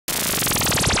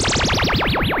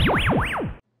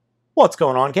What's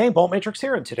going on, gang? Bolt Matrix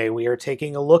here, and today we are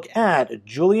taking a look at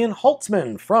Jillian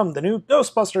Holtzman from the new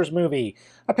Ghostbusters movie.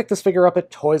 I picked this figure up at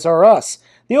Toys R Us.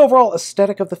 The overall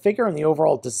aesthetic of the figure and the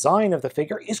overall design of the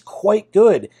figure is quite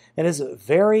good, and is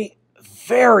very,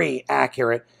 very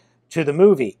accurate to the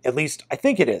movie. At least, I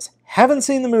think it is. Haven't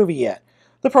seen the movie yet.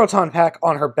 The proton pack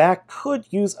on her back could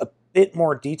use a bit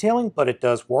more detailing, but it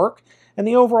does work. And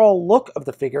the overall look of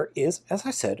the figure is, as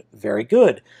I said, very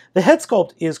good. The head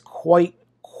sculpt is quite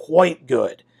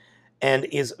good and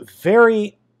is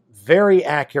very, very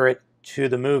accurate to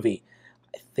the movie.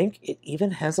 I think it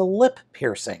even has a lip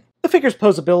piercing. The figure's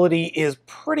posability is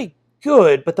pretty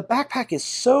good, but the backpack is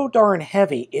so darn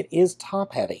heavy, it is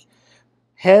top heavy.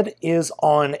 Head is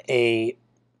on a,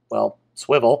 well,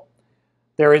 swivel.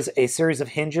 There is a series of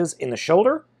hinges in the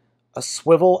shoulder, a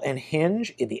swivel and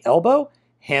hinge in the elbow.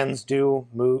 Hands do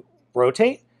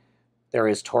rotate. There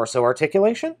is torso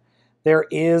articulation. There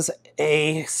is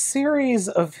a series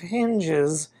of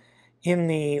hinges in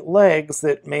the legs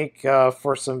that make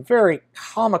for some very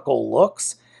comical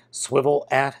looks. Swivel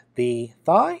at the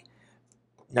thigh,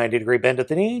 90-degree bend at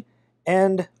the knee,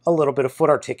 and a little bit of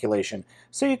foot articulation.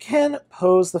 So you can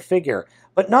pose the figure,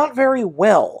 but not very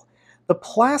well. The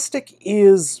plastic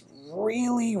is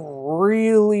really,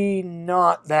 really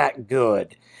not that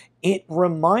good. It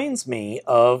reminds me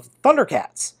of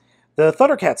Thundercats. The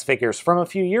Thundercats figures from a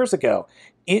few years ago.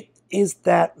 It is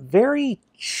that very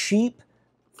cheap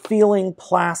feeling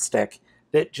plastic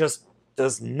that just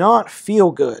does not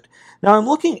feel good. Now I'm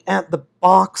looking at the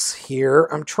box here.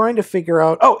 I'm trying to figure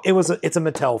out, oh, it's a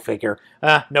Mattel figure.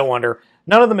 No wonder.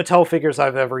 None of the Mattel figures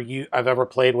I've ever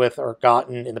played with or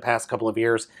gotten in the past couple of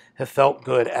years have felt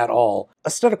good at all.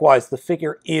 Aesthetic-wise, the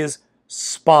figure is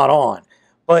spot on,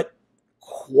 but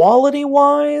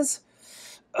quality-wise,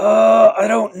 I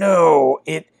don't know.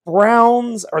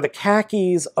 Browns or the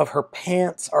khakis of her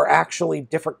pants are actually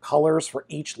different colors for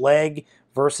each leg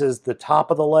versus the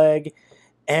top of the leg.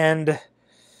 And,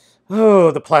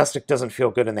 oh, the plastic doesn't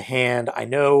feel good in the hand. I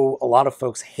know a lot of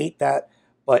folks hate that,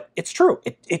 but it's true.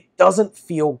 It doesn't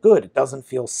feel good. It doesn't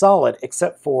feel solid,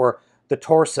 except for the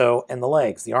torso and the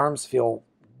legs. The arms feel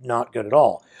not good at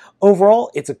all.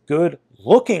 Overall, it's a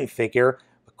good-looking figure.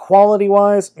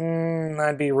 Quality-wise,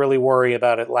 I'd be really worried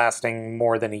about it lasting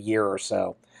more than a year or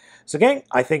so. So gang,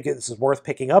 I think this is worth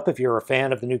picking up if you're a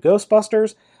fan of the new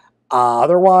Ghostbusters.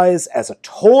 Otherwise, as a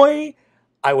toy,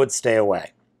 I would stay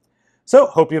away. So,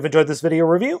 hope you've enjoyed this video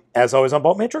review. As always on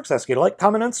Bolt Matrix, I ask you to like,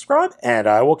 comment, and subscribe, and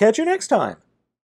I will catch you next time.